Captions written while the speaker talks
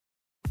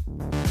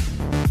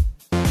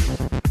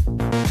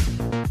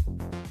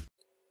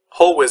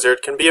Hole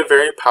Wizard can be a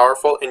very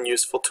powerful and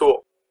useful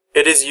tool.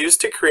 It is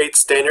used to create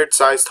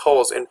standard-sized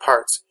holes in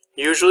parts,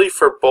 usually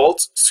for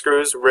bolts,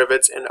 screws,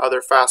 rivets, and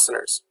other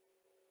fasteners.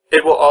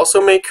 It will also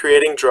make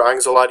creating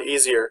drawings a lot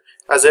easier,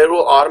 as it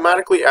will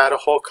automatically add a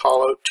hole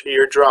callout to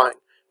your drawing,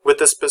 with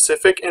the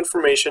specific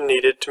information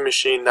needed to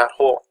machine that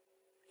hole.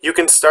 You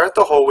can start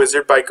the Hole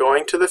Wizard by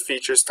going to the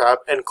Features tab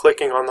and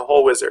clicking on the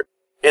Hole Wizard.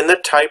 In the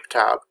Type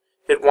tab,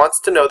 it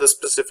wants to know the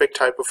specific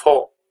type of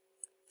hole.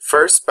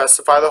 First,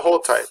 specify the hole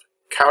type: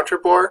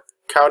 counterbore,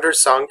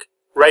 countersunk,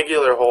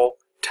 regular hole,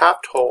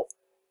 tapped hole,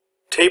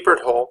 tapered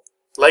hole,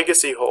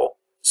 legacy hole,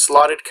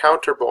 slotted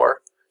counterbore,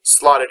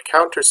 slotted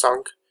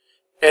countersunk,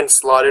 and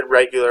slotted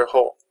regular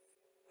hole.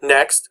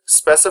 Next,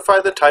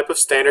 specify the type of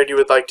standard you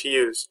would like to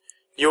use.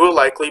 You will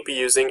likely be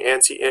using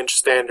ANSI inch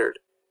standard.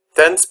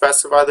 Then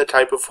specify the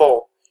type of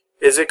hole.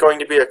 Is it going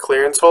to be a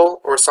clearance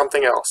hole or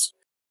something else?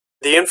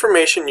 The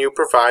information you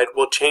provide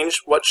will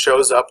change what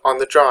shows up on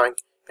the drawing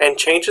and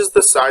changes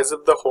the size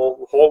of the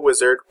hole Hole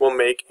Wizard will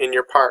make in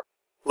your part.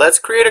 Let's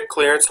create a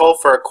clearance hole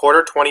for a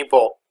 1/4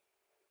 bolt.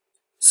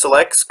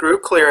 Select Screw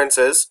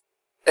Clearances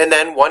and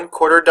then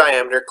 1/4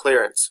 diameter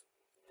clearance.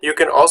 You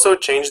can also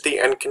change the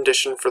end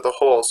condition for the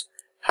holes.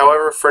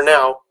 However, for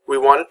now, we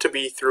want it to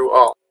be through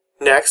all.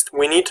 Next,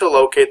 we need to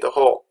locate the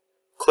hole.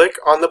 Click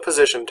on the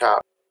Position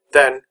tab.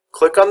 Then,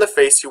 click on the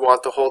face you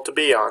want the hole to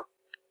be on.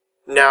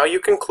 Now you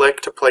can click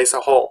to place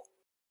a hole.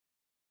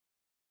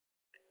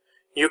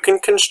 You can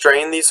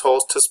constrain these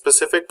holes to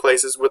specific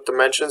places with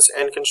dimensions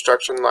and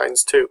construction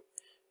lines too.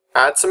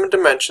 Add some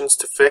dimensions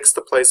to fix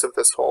the place of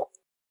this hole.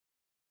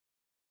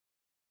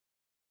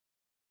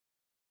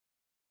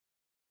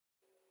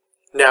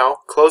 Now,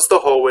 close the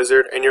Hole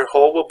Wizard and your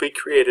hole will be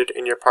created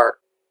in your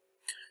part.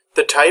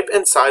 The type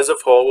and size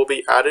of hole will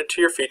be added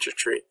to your feature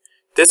tree.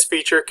 This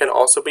feature can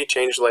also be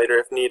changed later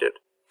if needed.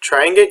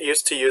 Try and get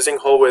used to using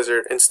Hole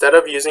Wizard instead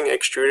of using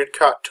Extruded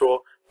Cut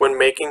tool when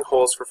making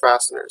holes for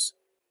fasteners.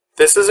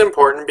 This is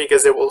important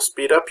because it will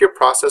speed up your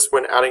process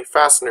when adding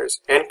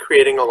fasteners and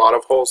creating a lot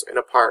of holes in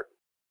a part.